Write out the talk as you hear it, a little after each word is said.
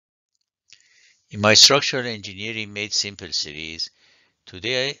In my Structural Engineering Made Simple series,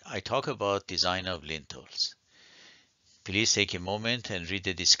 today I talk about design of lintels. Please take a moment and read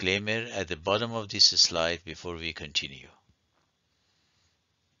the disclaimer at the bottom of this slide before we continue.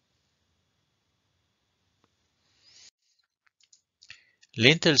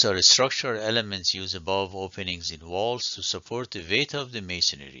 Lintels are structural elements used above openings in walls to support the weight of the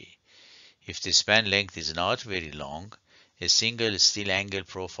masonry. If the span length is not very long, a single steel angle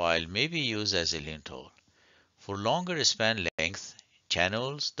profile may be used as a lintel. For longer span length,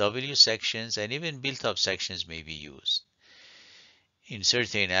 channels, W sections, and even built-up sections may be used. In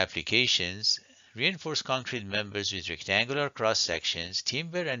certain applications, reinforced concrete members with rectangular cross-sections,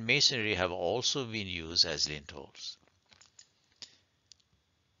 timber, and masonry have also been used as lintels.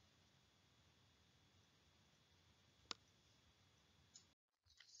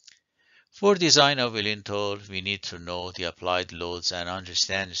 For design of a lintel, we need to know the applied loads and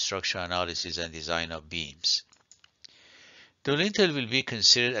understand structural analysis and design of beams. The lintel will be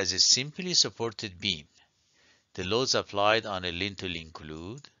considered as a simply supported beam. The loads applied on a lintel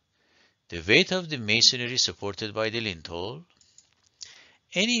include the weight of the masonry supported by the lintel,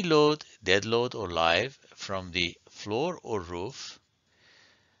 any load, dead load or live, from the floor or roof,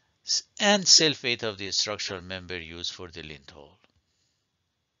 and self-weight of the structural member used for the lintel.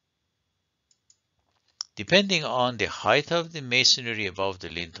 Depending on the height of the masonry above the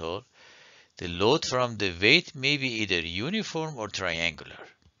lintel, the load from the weight may be either uniform or triangular.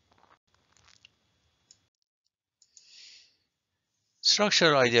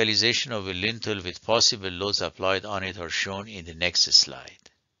 Structural idealization of a lintel with possible loads applied on it are shown in the next slide.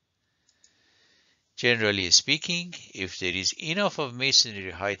 Generally speaking, if there is enough of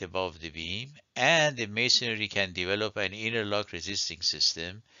masonry height above the beam and the masonry can develop an interlock resisting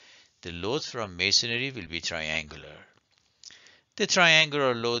system, the load from masonry will be triangular. The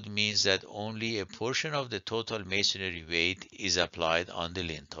triangular load means that only a portion of the total masonry weight is applied on the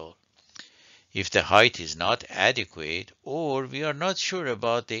lintel. If the height is not adequate, or we are not sure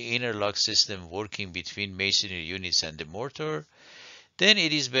about the interlock system working between masonry units and the mortar, then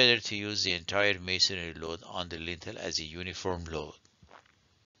it is better to use the entire masonry load on the lintel as a uniform load.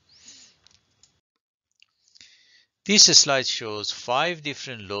 This slide shows 5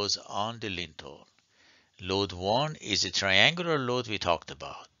 different loads on the lintel. Load 1 is a triangular load we talked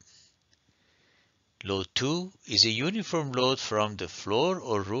about. Load 2 is a uniform load from the floor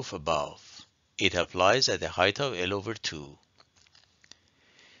or roof above. It applies at the height of L/2.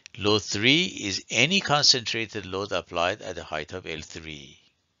 Load 3 is any concentrated load applied at the height of L3.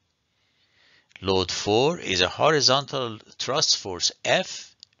 Load 4 is a horizontal thrust force F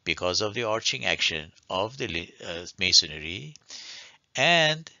because of the arching action of the masonry,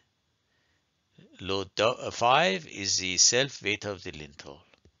 and load 5 is the self-weight of the lintel.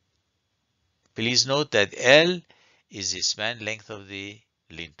 Please note that L is the span length of the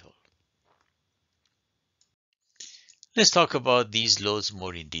lintel. Let's talk about these loads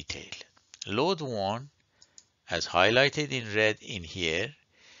more in detail. Load 1, as highlighted in red in here,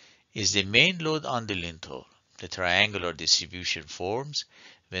 is the main load on the lintel. The triangular distribution forms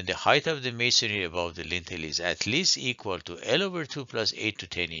when the height of the masonry above the lintel is at least equal to L/2 plus 8 to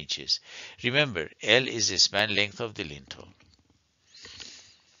 10 inches. Remember, L is the span length of the lintel.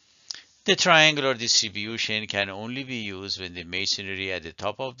 The triangular distribution can only be used when the masonry at the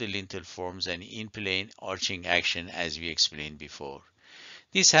top of the lintel forms an in-plane arching action, as we explained before.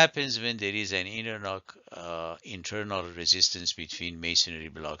 This happens when there is an internal resistance between masonry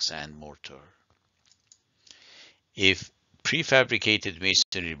blocks and mortar. If prefabricated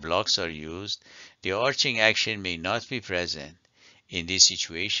masonry blocks are used, the arching action may not be present. In this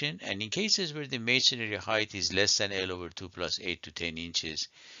situation, and in cases where the masonry height is less than L/2 plus 8 to 10 inches,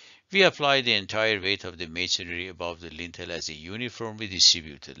 we apply the entire weight of the masonry above the lintel as a uniformly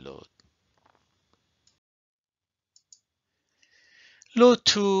distributed load. Load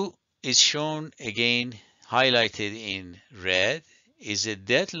 2 is shown again highlighted in red, is a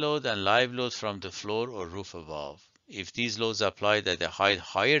dead load and live load from the floor or roof above. If these loads applied at a height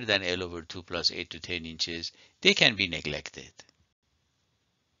higher than L/2 plus 8 to 10 inches, they can be neglected.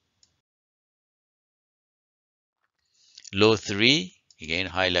 Load 3, again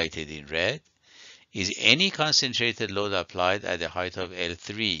highlighted in red, is any concentrated load applied at a height of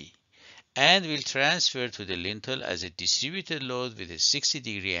L3 and will transfer to the lintel as a distributed load with a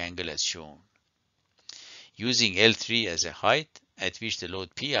 60-degree angle as shown. Using L3 as a height at which the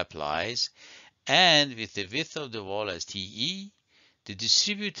load P applies and with the width of the wall as TE, the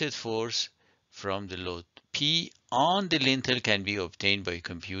distributed force from the load P on the lintel can be obtained by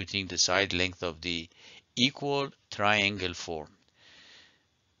computing the side length of the equal triangle form.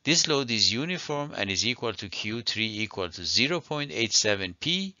 This load is uniform and is equal to Q3 equal to 0.87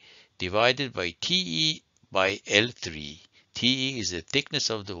 P divided by TE by L3. TE is the thickness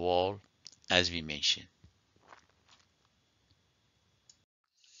of the wall, as we mentioned.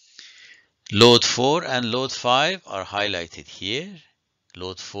 Load 4 and load 5 are highlighted here.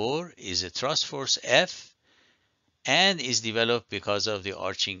 Load 4 is a thrust force F and is developed because of the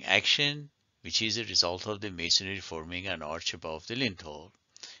arching action, which is a result of the masonry forming an arch above the lintel.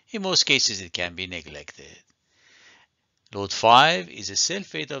 In most cases, it can be neglected. Load 5 is a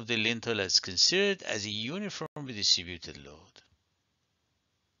self-weight of the lintel as considered as a uniformly distributed load.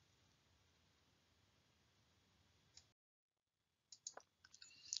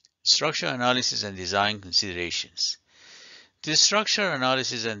 Structural analysis and design considerations. The structural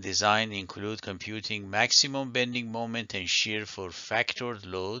analysis and design include computing maximum bending moment and shear for factored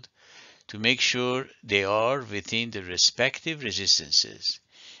load to make sure they are within the respective resistances.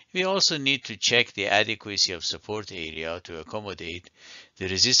 We also need to check the adequacy of support area to accommodate the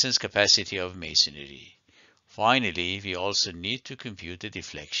resistance capacity of masonry. Finally, we also need to compute the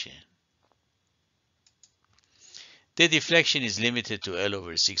deflection. The deflection is limited to L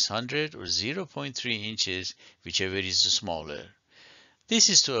over 600 or 0.3 inches, whichever is the smaller. This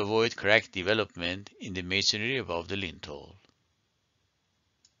is to avoid crack development in the masonry above the lintel.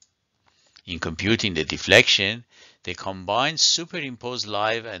 In computing the deflection, the combined superimposed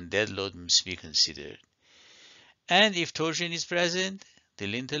live and dead load must be considered. And if torsion is present, the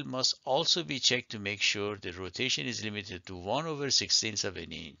lintel must also be checked to make sure the rotation is limited to 1 over 16th of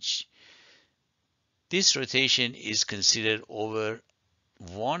an inch. This rotation is considered over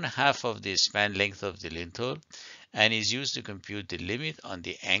 1/2 of the span length of the lintel and is used to compute the limit on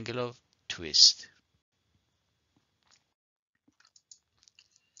the angle of twist.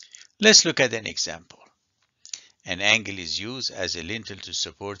 Let's look at an example. An angle is used as a lintel to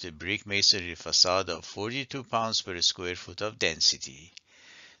support a brick masonry facade of 42 pounds per square foot of density.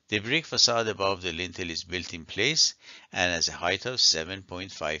 The brick facade above the lintel is built in place and has a height of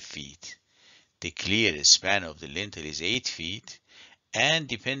 7.5 feet. The clear span of the lintel is 8 feet, and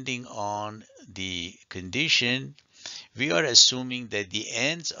depending on the condition, we are assuming that the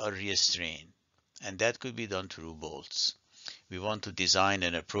ends are restrained, and that could be done through bolts. We want to design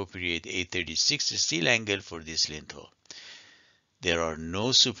an appropriate 836 steel angle for this lintel. There are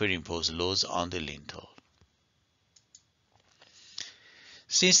no superimposed loads on the lintel.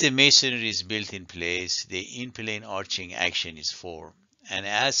 Since the masonry is built in place, the in-plane arching action is formed, and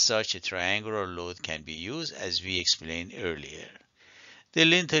as such a triangular load can be used as we explained earlier. The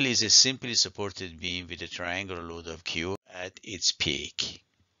lintel is a simply supported beam with a triangular load of Q at its peak.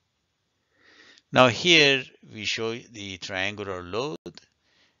 Now here we show the triangular load.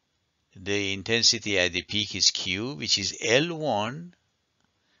 The intensity at the peak is Q, which is L1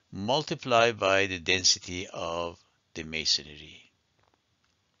 multiplied by the density of the masonry.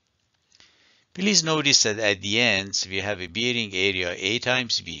 Please notice that at the ends we have a bearing area A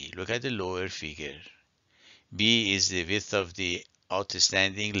times B. Look at the lower figure. B is the width of the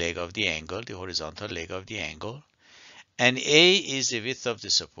outstanding leg of the angle, the horizontal leg of the angle, and A is the width of the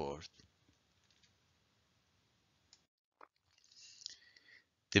support.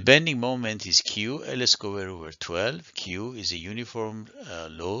 The bending moment is Q, L squared over 12. Q is a uniform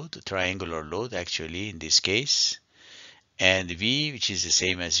load, triangular load actually in this case. And V, which is the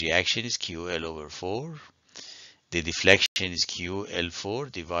same as reaction, is QL over 4. The deflection is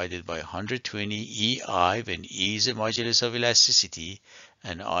QL4 divided by 120 EI, when E is the modulus of elasticity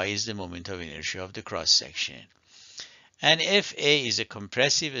and I is the moment of inertia of the cross section. And FA is a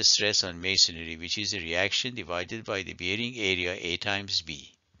compressive stress on masonry, which is the reaction divided by the bearing area A times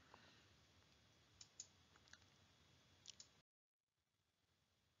B.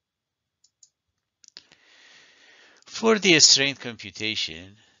 For the strength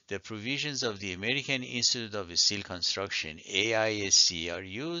computation, the provisions of the American Institute of Steel Construction, AISC, are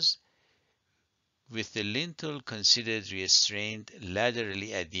used with the lintel considered restrained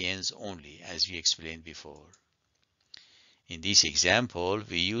laterally at the ends only, as we explained before. In this example,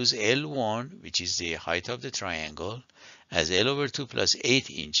 we use L1, which is the height of the triangle, as L over 2 plus 8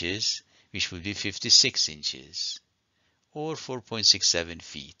 inches, which would be 56 inches, or 4.67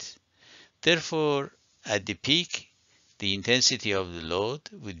 feet. Therefore, at the peak, the intensity of the load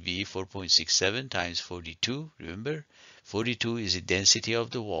would be 4.67 times 42. Remember, 42 is the density of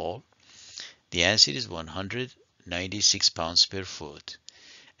the wall. The answer is 196 pounds per foot.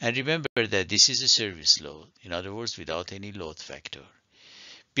 And remember that this is a service load, in other words, without any load factor.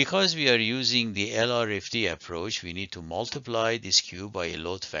 Because we are using the LRFD approach, we need to multiply this Q by a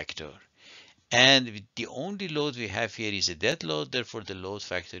load factor. And the only load we have here is a dead load, therefore the load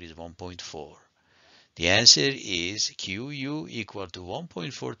factor is 1.4. The answer is QU equal to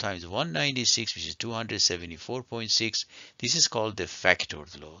 1.4 times 196, which is 274.6. This is called the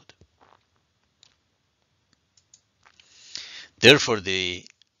factored load. Therefore, the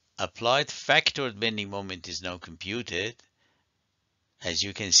applied factored bending moment is now computed. As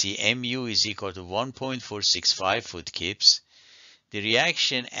you can see, MU is equal to 1.465 foot kips. The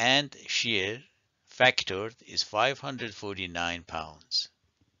reaction and shear factored is 549 pounds.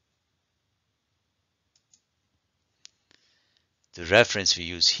 The reference we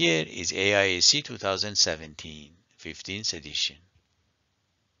use here is AISC 2017, 15th edition.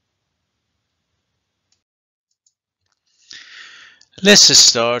 Let's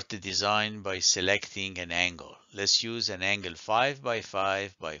start the design by selecting an angle. Let's use an angle 5 by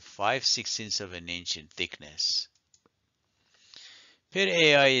 5 by 5/16 of an inch in thickness. Per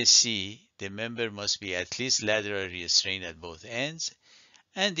AISC, the member must be at least laterally restrained at both ends,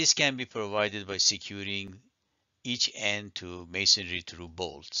 and this can be provided by securing each end to masonry through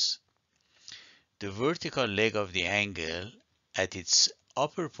bolts. The vertical leg of the angle at its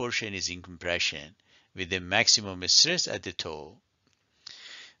upper portion is in compression with the maximum stress at the toe.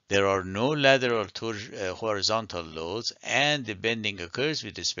 There are no lateral horizontal loads, and the bending occurs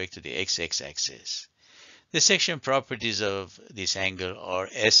with respect to the XX axis. The section properties of this angle are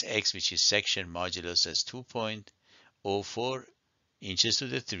SX, which is section modulus, as 2.04 inches to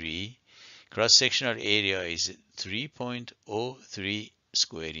the 3. Cross-sectional area is 3.03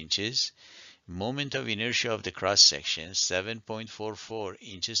 square inches. Moment of inertia of the cross-section, 7.44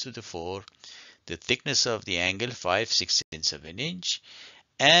 inches to the 4. The thickness of the angle, 5/16 of an inch.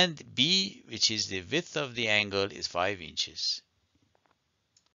 And B, which is the width of the angle, is 5 inches.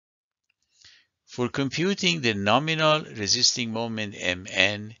 For computing the nominal resisting moment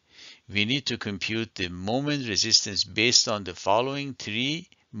Mn, we need to compute the moment resistance based on the following 3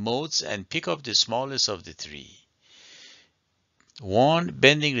 modes and pick up the smallest of the 3. 1.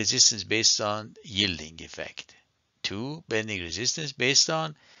 Bending resistance based on yielding effect. 2. Bending resistance based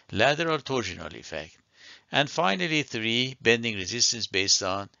on lateral torsional effect. And finally, 3. Bending resistance based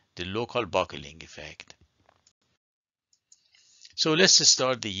on the local buckling effect. So let's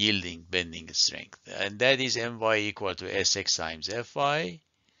start the yielding bending strength, and that is My equal to Sx times Fy.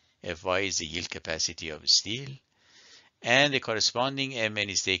 Fy is the yield capacity of steel, and the corresponding Mn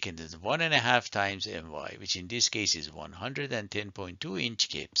is taken as 1.5 times My, which in this case is 110.2 inch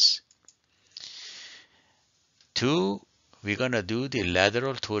kips. 2. We're going to do the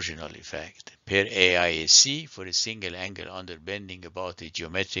lateral torsional effect. Per AISC, for a single angle under bending about a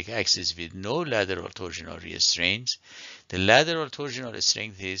geometric axis with no lateral torsional restraints, the lateral torsional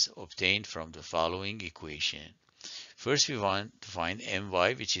strength is obtained from the following equation. First, we want to find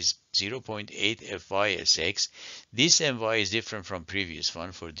My, which is 0.8 Fy Sx. This My is different from previous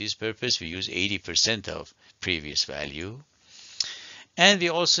one. For this purpose, we use 80% of previous value. And we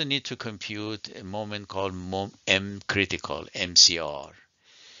also need to compute a moment called M critical, MCR.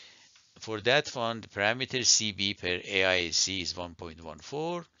 For that one, the parameter CB per AISC is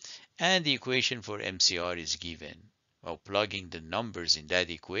 1.14, and the equation for MCR is given. While plugging the numbers in that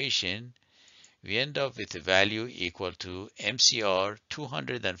equation, we end up with a value equal to MCR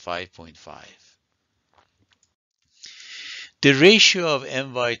 205.5. The ratio of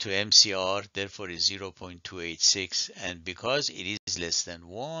My to MCR therefore is 0.286, and because it is less than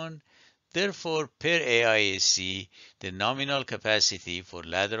 1, therefore per AISC, the nominal capacity for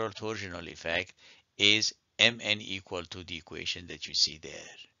lateral torsional effect is Mn equal to the equation that you see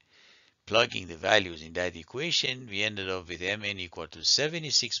there. Plugging the values in that equation, we ended up with Mn equal to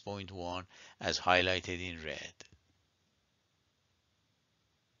 76.1 as highlighted in red.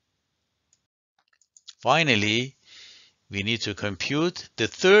 Finally, we need to compute the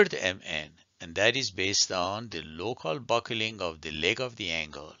third Mn, and that is based on the local buckling of the leg of the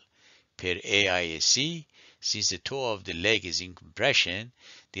angle. Per AISC, since the toe of the leg is in compression,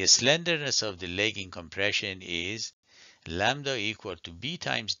 the slenderness of the leg in compression is lambda equal to B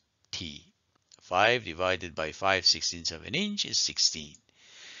times T. 5 divided by 5/16 of an inch is 16.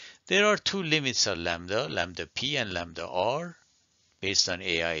 There are two limits of lambda, lambda P and lambda R, based on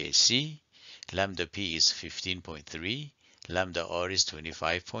AISC. Lambda P is 15.3. Lambda R is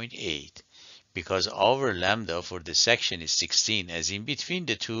 25.8. Because our lambda for the section is 16, as in between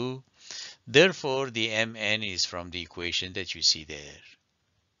the two, therefore the Mn is from the equation that you see there.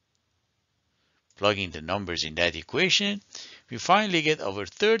 Plugging the numbers in that equation, we finally get our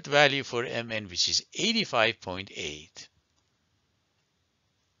third value for Mn, which is 85.8.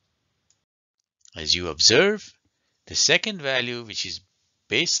 As you observe, the second value, which is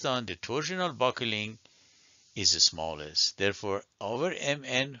based on the torsional buckling is the smallest. Therefore, our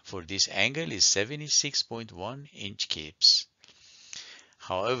Mn for this angle is 76.1 inch kips.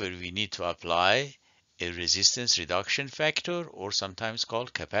 However, we need to apply a resistance reduction factor, or sometimes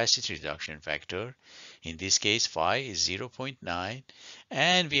called capacity reduction factor. In this case, phi is 0.9,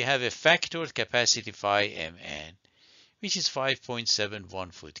 and we have a factored capacity phi Mn, which is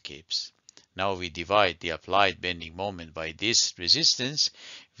 5.71 foot kips. Now we divide the applied bending moment by this resistance,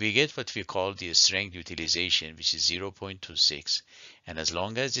 we get what we call the strength utilization, which is 0.26. And as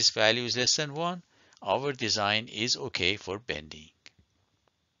long as this value is less than 1, our design is okay for bending.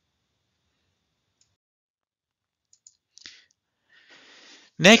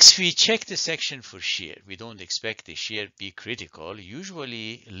 Next, we check the section for shear. We don't expect the shear to be critical.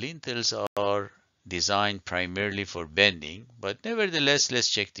 Usually, lintels are designed primarily for bending, but nevertheless, let's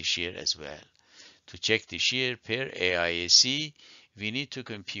check the shear as well. To check the shear per AISC, we need to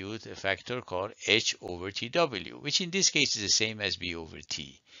compute a factor called H over TW, which in this case is the same as B over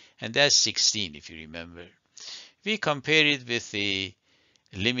T, and that's 16 if you remember. We compare it with the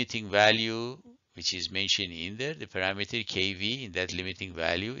limiting value, which is mentioned in there. The parameter kV in that limiting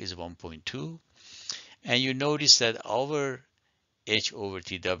value is 1.2, and you notice that our H over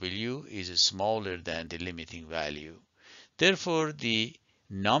TW is smaller than the limiting value. Therefore, the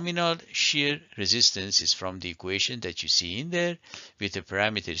nominal shear resistance is from the equation that you see in there with the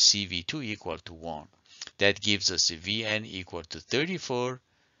parameter CV2 equal to 1. That gives us the Vn equal to 34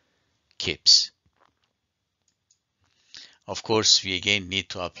 kips. Of course, we again need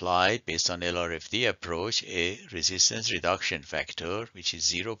to apply, based on LRFD approach, a resistance reduction factor, which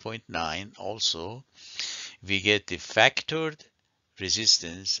is 0.9 also. We get the factored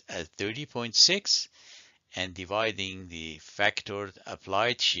resistance at 30.6, and dividing the factored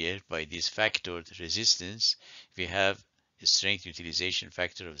applied shear by this factored resistance, we have a strength utilization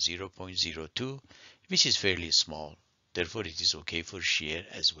factor of 0.02, which is fairly small. Therefore, it is okay for shear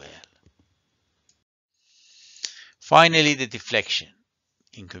as well. Finally, the deflection.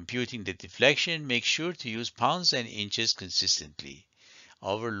 In computing the deflection, make sure to use pounds and inches consistently.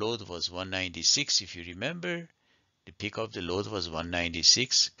 Our load was 196, if you remember. The peak of the load was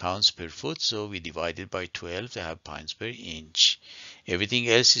 196 pounds per foot, so we divided by 12 to have pounds per inch. Everything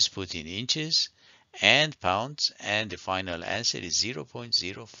else is put in inches and pounds, and the final answer is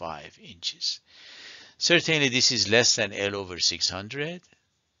 0.05 inches. Certainly, this is less than L over 600.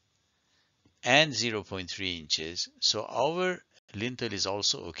 And 0.3 inches, so our lintel is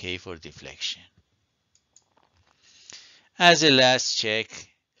also okay for deflection. As a last check,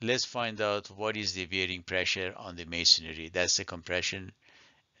 let's find out what is the bearing pressure on the masonry. That's the compression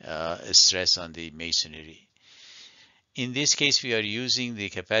stress on the masonry. In this case, we are using the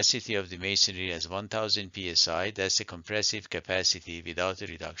capacity of the masonry as 1000 psi. That's the compressive capacity without a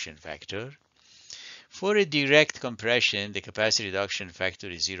reduction factor. For a direct compression, the capacity reduction factor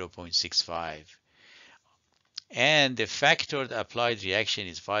is 0.65. And the factored applied reaction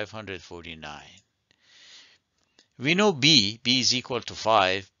is 549. We know B is equal to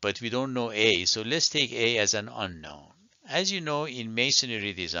 5, but we don't know A, so let's take A as an unknown. As you know, in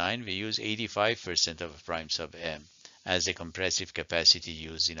masonry design, we use 85% of prime sub M as the compressive capacity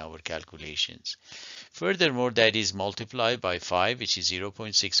used in our calculations. Furthermore, that is multiplied by 5, which is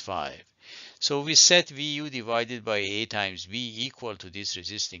 0.65. So we set Vu divided by A times B equal to this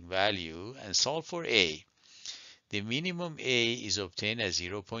resisting value and solve for A. The minimum A is obtained as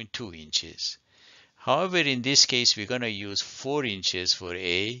 0.2 inches. However, in this case, we're going to use 4 inches for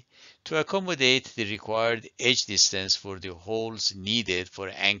A to accommodate the required edge distance for the holes needed for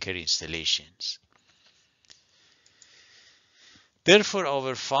anchor installations. Therefore,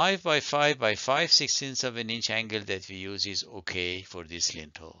 our 5 by 5 by 5/16 of an inch angle that we use is okay for this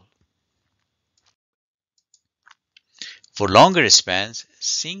lintel. For longer spans,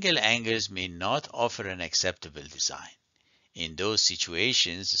 single angles may not offer an acceptable design. In those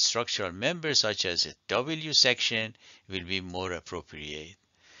situations, structural members such as a W section will be more appropriate.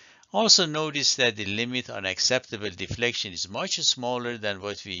 Also notice that the limit on acceptable deflection is much smaller than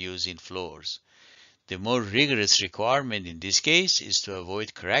what we use in floors. The more rigorous requirement in this case is to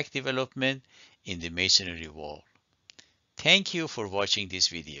avoid crack development in the masonry wall. Thank you for watching this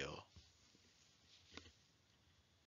video.